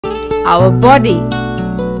our body.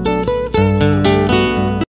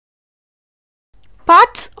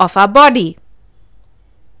 Parts of our body.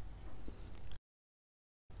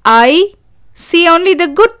 Eye see only the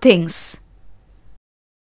good things.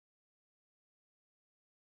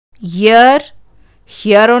 Ear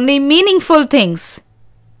hear only meaningful things.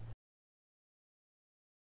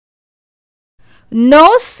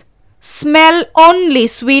 Nose smell only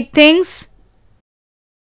sweet things.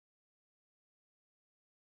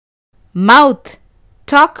 Mouth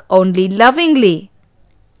talk only lovingly.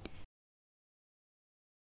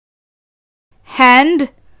 Hand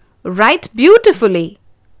write beautifully.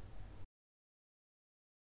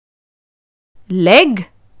 Leg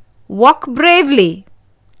walk bravely.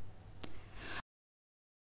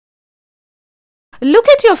 Look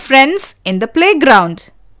at your friends in the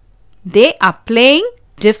playground. They are playing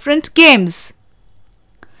different games.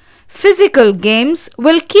 Physical games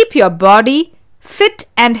will keep your body fit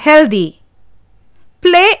and healthy.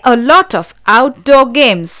 Play a lot of outdoor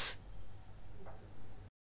games.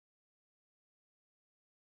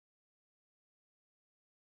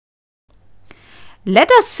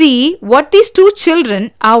 Let us see what these two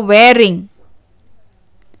children are wearing.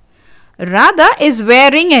 Radha is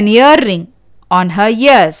wearing an earring on her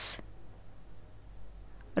ears.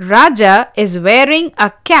 Raja is wearing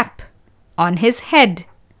a cap on his head.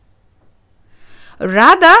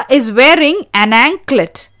 Radha is wearing an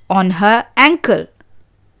anklet on her ankle.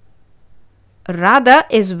 Radha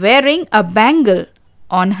is wearing a bangle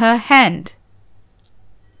on her hand.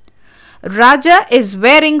 Raja is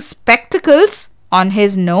wearing spectacles on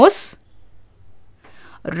his nose.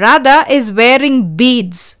 Radha is wearing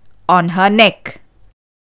beads on her neck.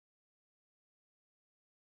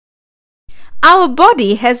 Our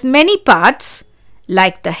body has many parts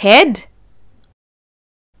like the head,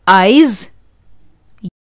 eyes,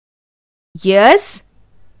 ears,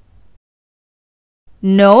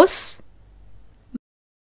 nose,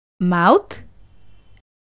 mouth,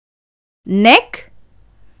 neck,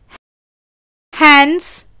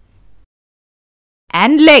 hands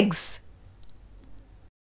and legs.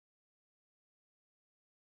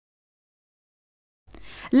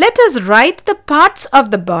 Let us write the parts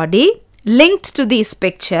of the body linked to these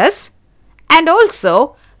pictures and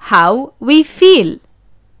also how we feel.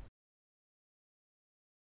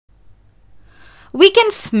 We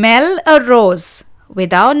can smell a rose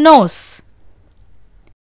with our nose.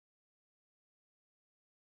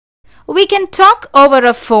 We can talk over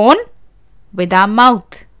a phone with our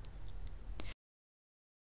mouth.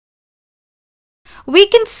 We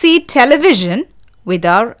can see television with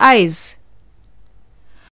our eyes.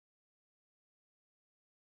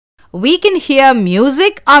 We can hear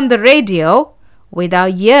music on the radio with our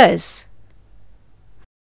ears.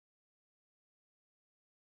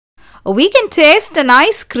 We can taste an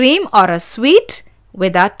ice cream or a sweet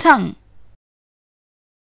with our tongue.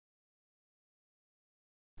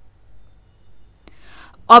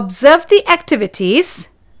 Observe the activities.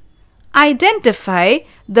 Identify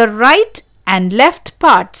the right and left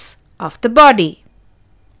parts of the body.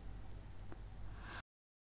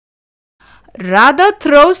 Radha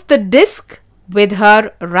throws the disc with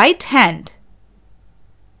her right hand.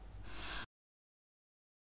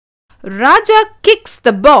 Raja kicks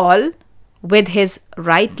the ball with his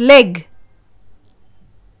right leg.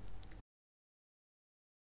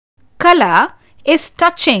 Kala is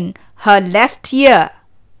touching her left ear.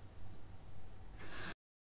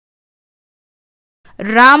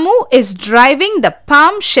 Ramu is driving the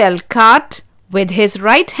palm shell cart with his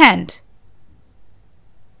right hand.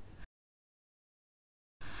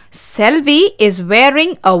 Selvi is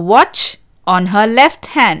wearing a watch on her left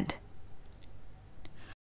hand.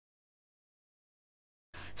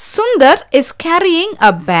 Sundar is carrying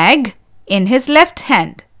a bag in his left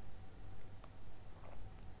hand.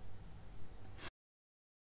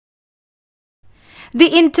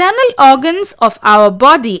 The internal organs of our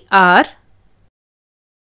body are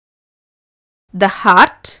the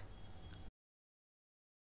heart,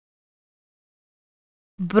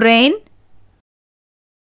 brain,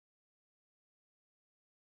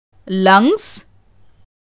 lungs,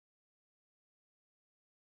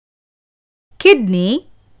 kidney,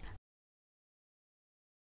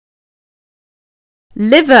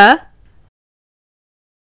 liver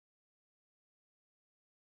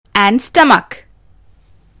and stomach.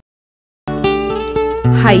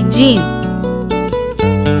 Hygiene.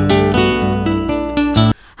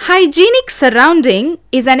 Hygienic surrounding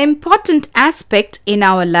is an important aspect in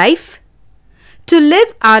our life to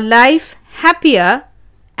live our life happier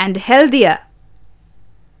and healthier.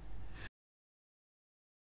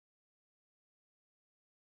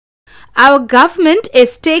 Our government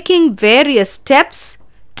is taking various steps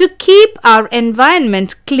to keep our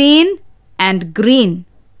environment clean and green.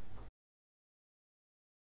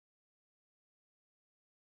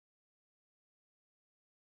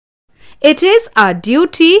 It is our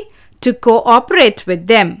duty to cooperate with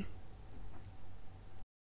them.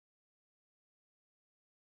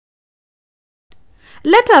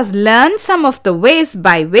 Let us learn some of the ways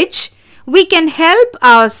by which we can help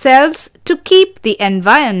ourselves to keep the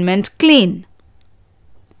environment clean.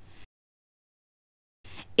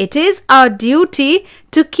 It is our duty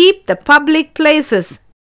to keep the public places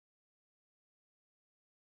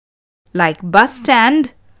like bus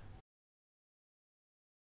stand,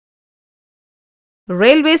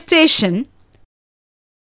 railway station,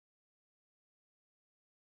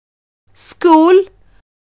 school,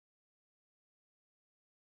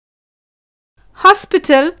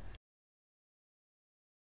 hospital,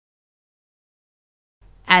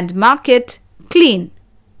 and market clean.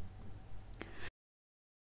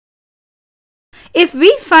 If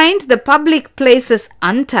we find the public places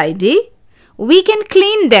untidy, we can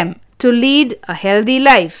clean them to lead a healthy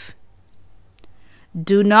life.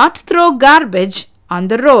 Do not throw garbage on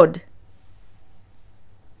the road.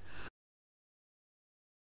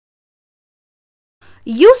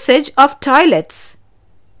 Usage of toilets.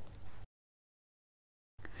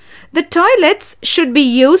 The toilets should be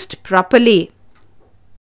used properly.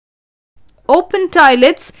 Open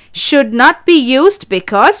toilets should not be used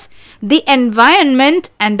because the environment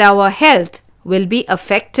and our health will be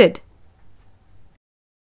affected.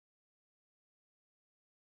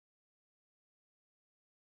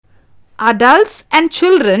 Adults and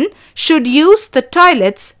children should use the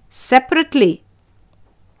toilets separately.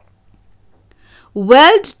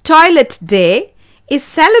 World Toilet Day is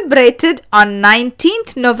celebrated on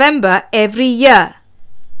 19th November every year.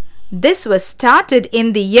 This was started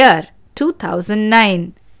in the year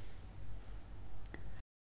 2009.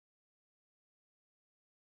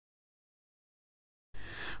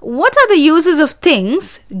 What are the uses of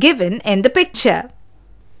things given in the picture?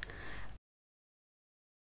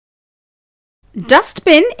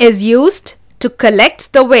 Dustbin is used to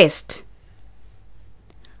collect the waste.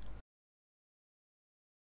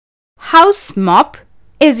 House mop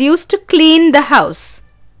is used to clean the house.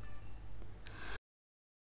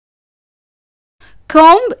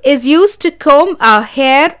 Comb is used to comb our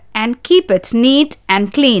hair and keep it neat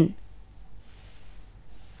and clean.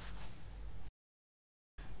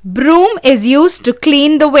 Broom is used to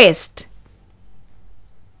clean the waste.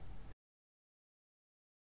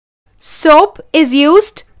 Soap is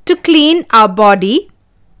used to clean our body.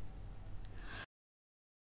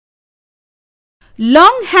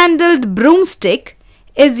 Long-handled broomstick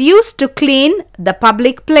is used to clean the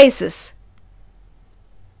public places.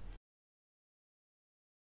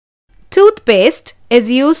 Toothpaste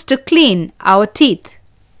is used to clean our teeth.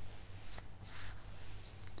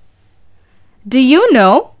 Do you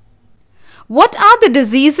know what are the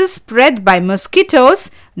diseases spread by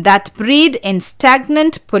mosquitoes that breed in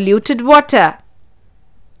stagnant, polluted water?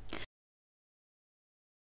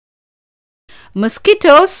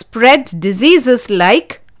 Mosquitoes spread diseases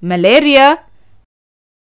like malaria,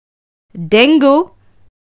 dengue,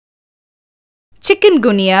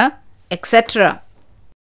 chikungunya, etc.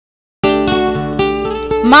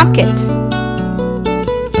 Market.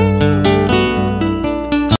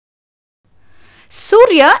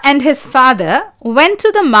 Surya and his father went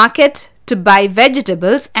to the market to buy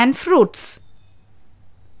vegetables and fruits.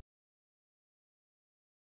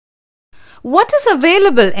 What is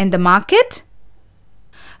available in the market?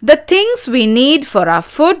 The things we need for our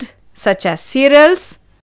food, such as cereals,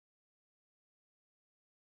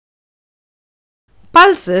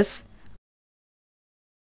 pulses,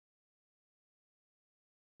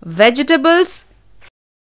 vegetables,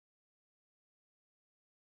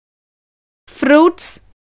 fruits,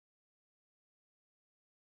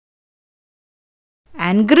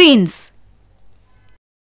 and greens.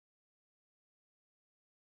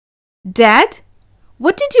 Dad,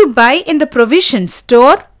 what did you buy in the provision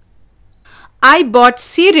store? I bought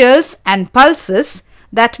cereals and pulses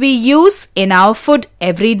that we use in our food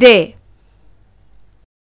every day.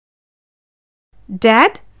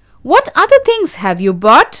 Dad, what other things have you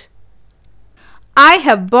bought? I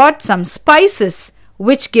have bought some spices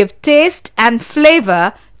which give taste and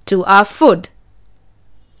flavor to our food.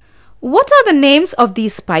 What are the names of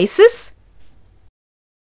these spices?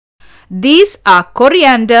 These are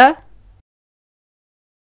coriander,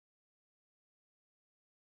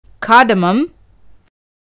 cardamom,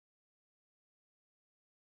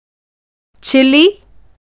 chili,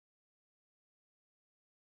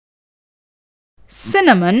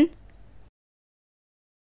 cinnamon,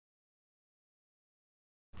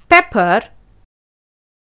 pepper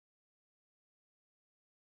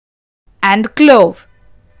and clove.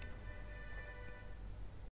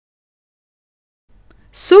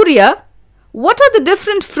 Surya, what are the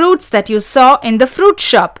different fruits that you saw in the fruit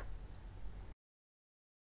shop?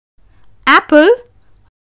 Apple,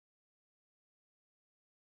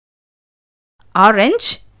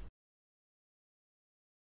 orange,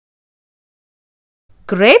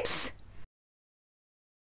 grapes,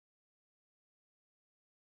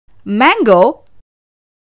 mango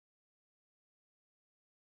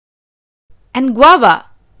and guava.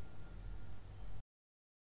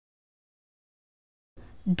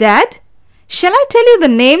 Dad, shall I tell you the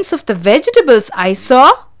names of the vegetables I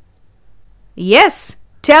saw? Yes,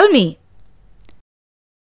 tell me.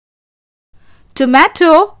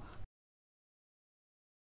 Tomato,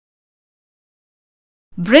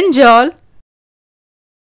 brinjal,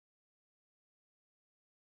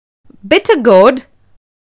 bitter gourd,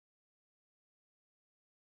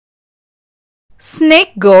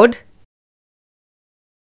 snake gourd,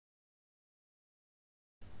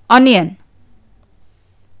 onion.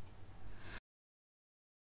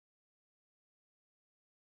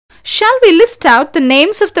 Shall we list out the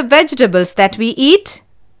names of the vegetables that we eat?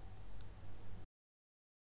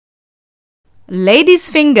 Lady's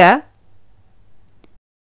finger,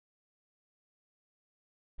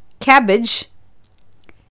 cabbage,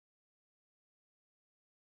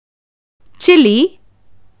 chili,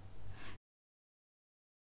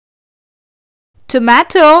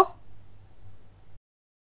 tomato,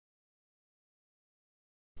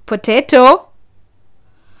 potato,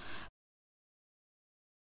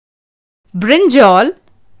 brinjal,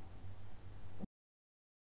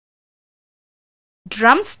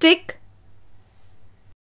 drumstick,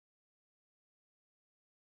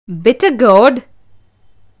 bitter gourd,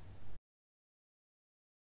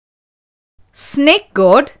 snake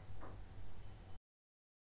gourd,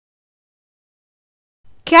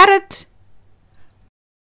 carrot,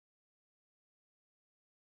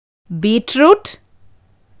 beetroot,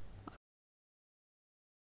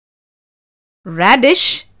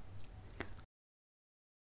 radish,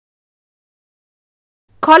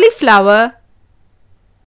 cauliflower,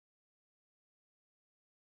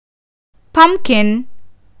 pumpkin,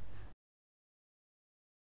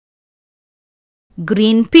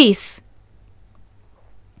 green peas.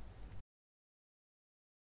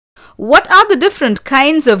 What are the different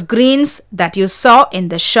kinds of greens that you saw in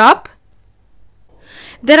the shop?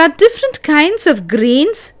 There are different kinds of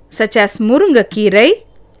greens such as Murungai,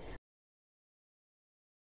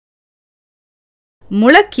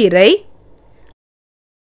 Mulai,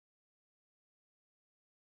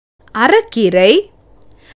 Arai,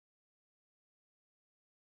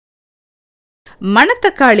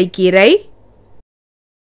 Manathakali keerai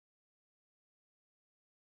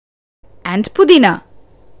and Puthina.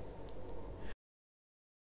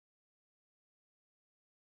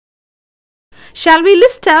 Shall we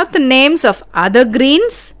list out the names of other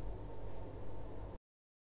greens?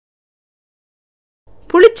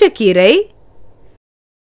 Pulichakeerai,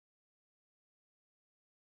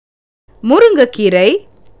 Murungai,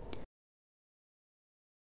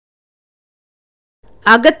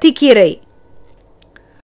 Agathi keerai.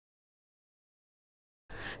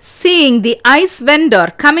 Seeing the ice vendor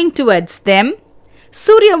coming towards them,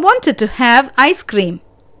 Surya wanted to have ice cream.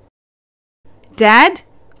 Dad,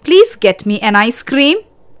 please get me an ice cream.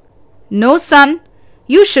 No, son,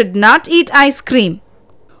 you should not eat ice cream.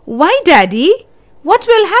 Why, Daddy? What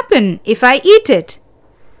will happen if I eat it?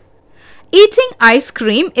 Eating ice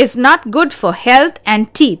cream is not good for health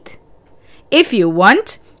and teeth. If you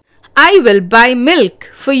want, I will buy milk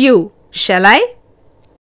for you. Shall I?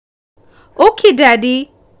 Okay,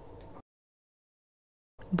 Daddy.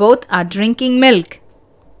 Both are drinking milk.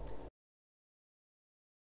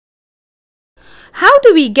 How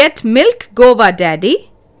do we get milk guava,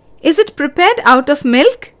 Daddy? Is it prepared out of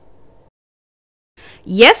milk?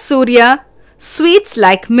 Yes, Surya. Sweets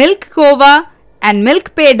like milk guava and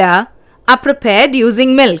milk peda are prepared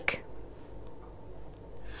using milk.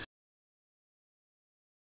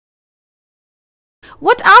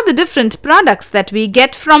 What are the different products that we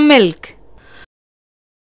get from milk?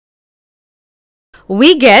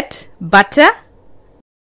 We get butter,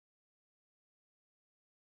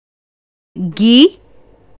 ghee,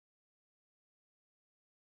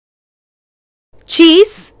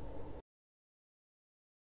 cheese,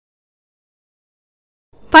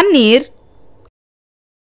 paneer,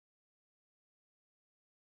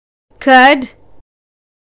 curd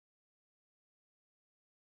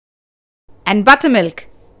and buttermilk.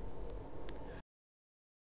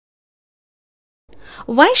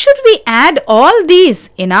 Why should we add all these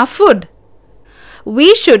in our food?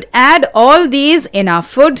 We should add all these in our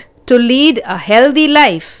food to lead a healthy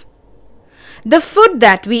life. The food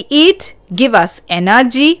that we eat give us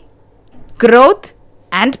energy, growth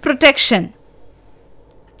and protection.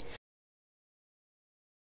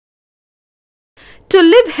 To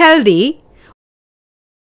live healthy,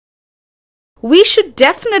 we should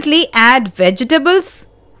definitely add vegetables,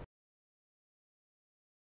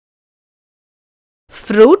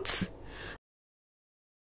 fruits,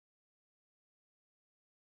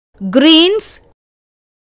 greens,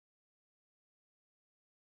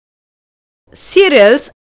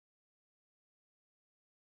 cereals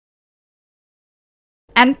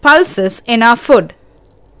and pulses in our food.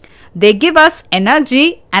 They give us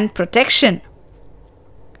energy and protection.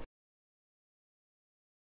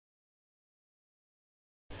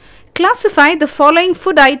 Classify the following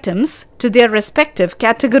food items to their respective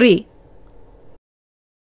category.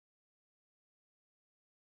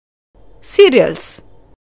 Cereals: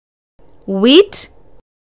 wheat,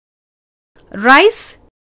 rice,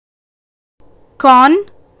 corn,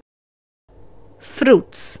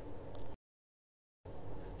 fruits.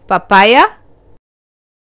 Papaya,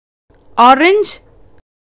 orange,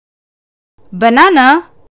 banana,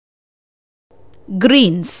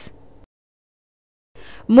 greens.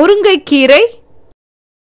 Murungai keerai,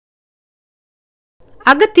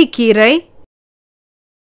 Agathi keerai,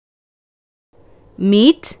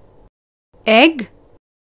 meat, egg,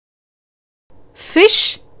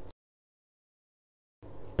 fish,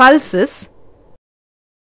 pulses,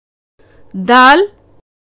 dhal,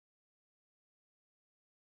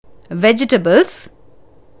 vegetables,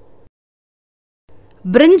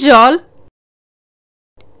 brinjal,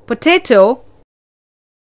 potato,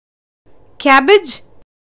 cabbage,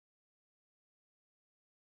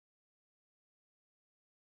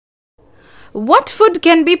 What food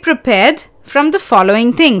can be prepared from the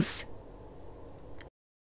following things?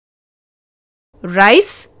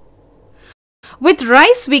 Rice. With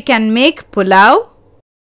rice we can make pulao,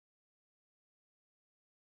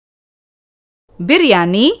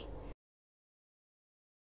 biryani,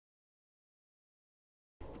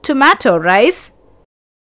 tomato rice,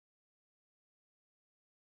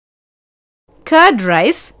 curd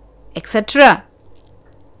rice, etc.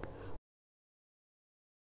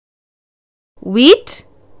 Wheat.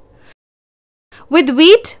 With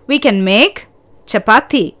wheat we can make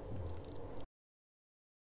chapati.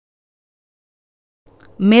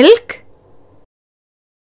 Milk,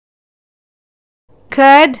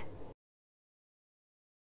 curd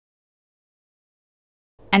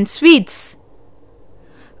and sweets.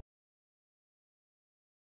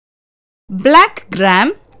 Black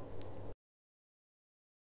gram,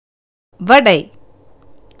 vadai.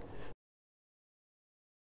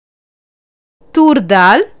 Toor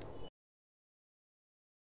dal,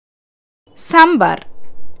 sambar.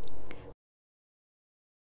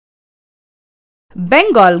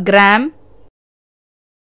 Bengal gram,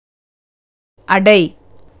 Arai.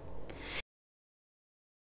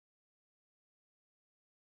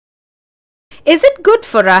 Is it good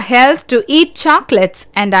for our health to eat chocolates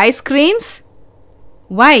and ice creams?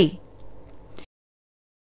 Why?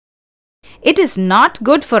 It is not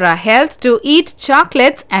good for our health to eat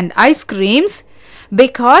chocolates and ice creams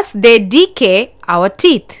because they decay our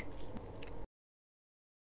teeth.